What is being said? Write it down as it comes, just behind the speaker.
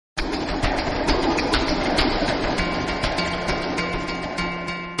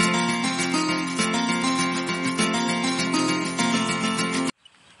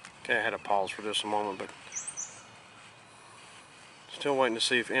pause for just a moment, but still waiting to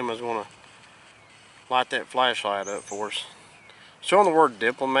see if Emma's going to light that flashlight up for us. Showing the word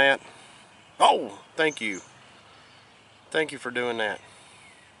diplomat. Oh, thank you. Thank you for doing that.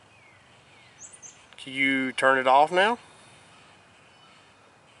 Can you turn it off now?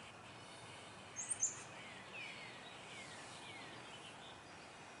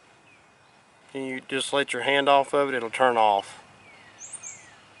 Can you just let your hand off of it? It'll turn off.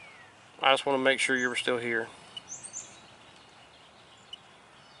 I just want to make sure you were still here.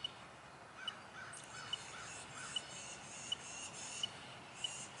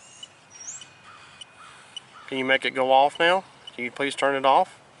 Can you make it go off now? Can you please turn it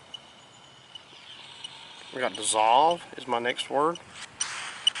off? We got dissolve is my next word.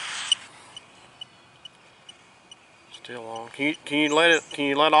 Still on. Can you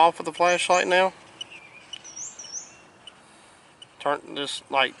let off with the flashlight now? Just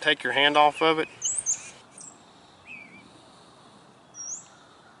like take your hand off of it.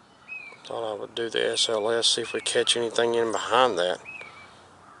 Thought I would do the SLS, see if we catch anything in behind that.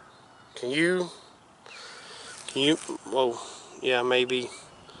 Can you, whoa, yeah, maybe.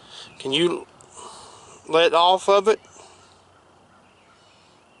 Can you let off of it?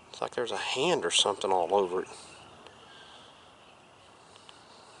 It's like there's a hand or something all over it.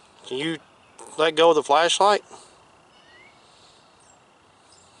 Can you let go of the flashlight?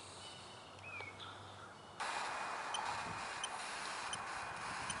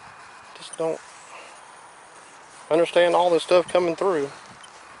 Just don't understand all this stuff coming through.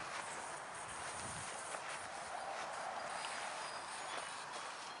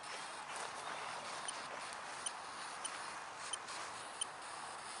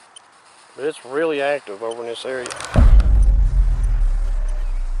 But it's really active over in this area.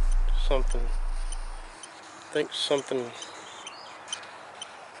 Something, I think something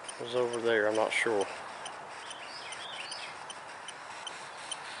was over there, I'm not sure.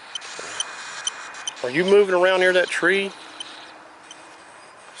 Are you moving around near that tree?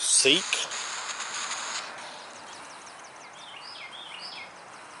 Seek?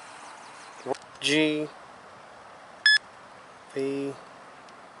 G V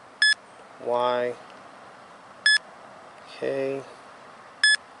Y K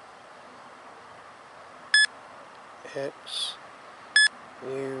X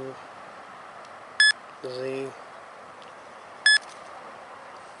U Z.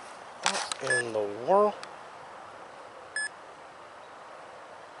 What in the world?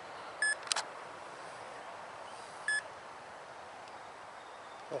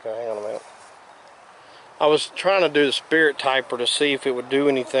 Okay, hang on a minute. I was trying to do the spirit typer to see if it would do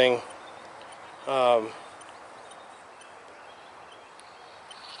anything.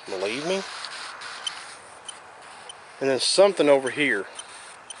 Believe me? And then something over here.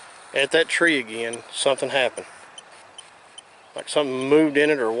 At that tree again, something happened. Like something moved in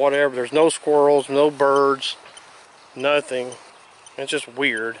it or whatever. There's no squirrels, no birds, nothing. It's just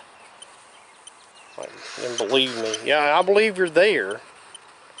weird. Like, and believe me. Yeah, I believe you're there.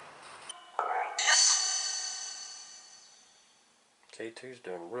 K2's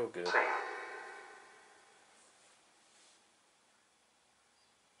doing real good.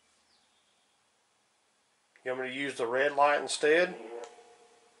 You want me to use the red light instead?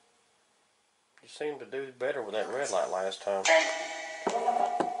 You seemed to do better with that red light last time.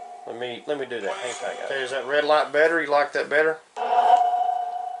 Let me do that. Hang tight, guys. Okay, is that red light better? You like that better?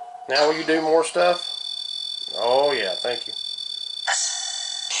 Now will you do more stuff? Oh yeah, thank you. I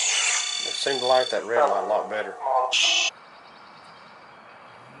seem to like that red light a lot better.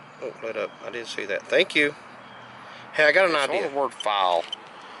 Oh, let up. I did see that. Thank you. Hey, I got an idea. On the word file.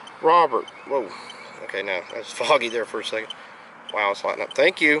 Robert. Whoa. Okay, now that's foggy there for a second. Wow, it's lighting up.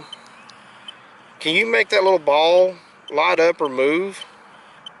 Thank you. Can you make that little ball light up or move?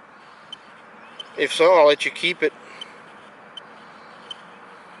 If so, I'll let you keep it.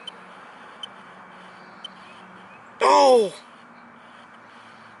 Oh!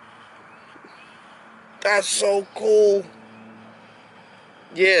 That's so cool.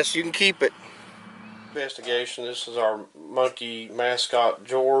 Yes, you can keep it. Investigation. This is our monkey mascot,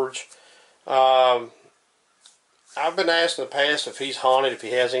 George. I've been asked in the past if he's haunted, if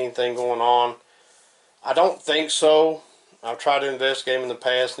he has anything going on. I don't think so. I've tried to investigate him in the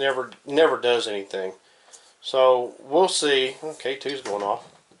past. Never does anything. So we'll see. K2's going off.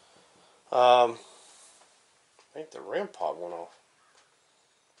 I think the REM pod went off.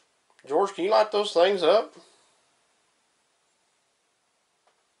 George, can you light those things up?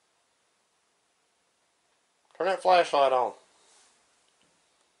 Turn that flashlight on.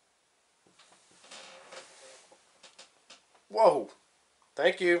 Whoa.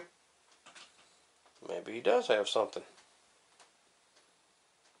 Thank you. Maybe he does have something.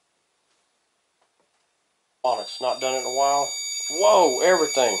 It's not done it in a while. Whoa,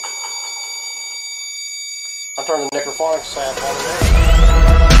 everything. I turned the necrophonics sap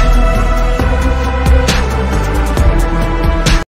on there.